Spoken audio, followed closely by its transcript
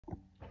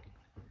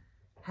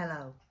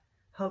Hello,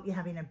 hope you're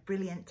having a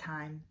brilliant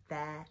time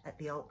there at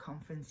the ALT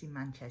conference in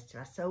Manchester.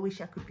 I so wish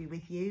I could be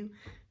with you,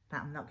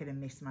 but I'm not going to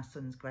miss my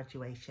son's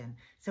graduation.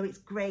 So it's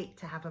great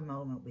to have a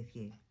moment with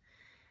you.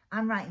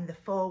 I'm writing the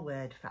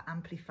foreword for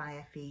Amplify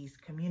FE's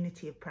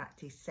Community of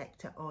Practice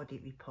Sector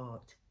Audit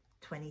Report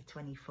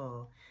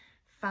 2024.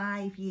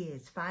 5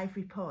 years, 5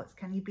 reports,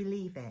 can you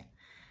believe it?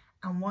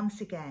 And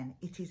once again,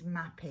 it is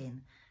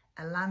mapping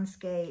a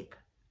landscape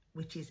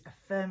which is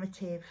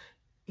affirmative,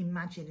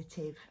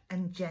 imaginative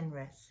and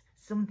generous,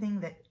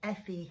 something that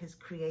FE has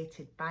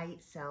created by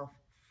itself,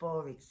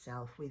 for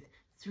itself, with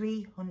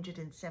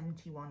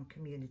 371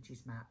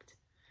 communities mapped.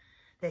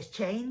 There's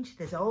change,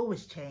 there's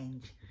always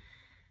change.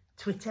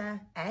 Twitter,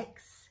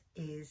 X,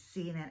 is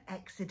seeing an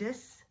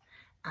exodus,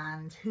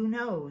 and who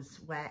knows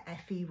where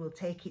FE will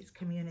take its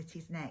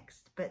communities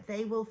next, but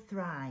they will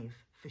thrive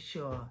for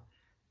sure.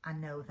 I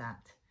know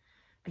that,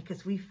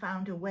 because we've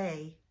found a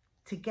way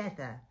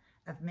together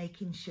of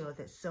making sure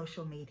that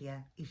social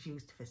media is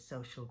used for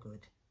social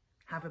good.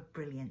 Have a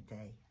brilliant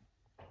day.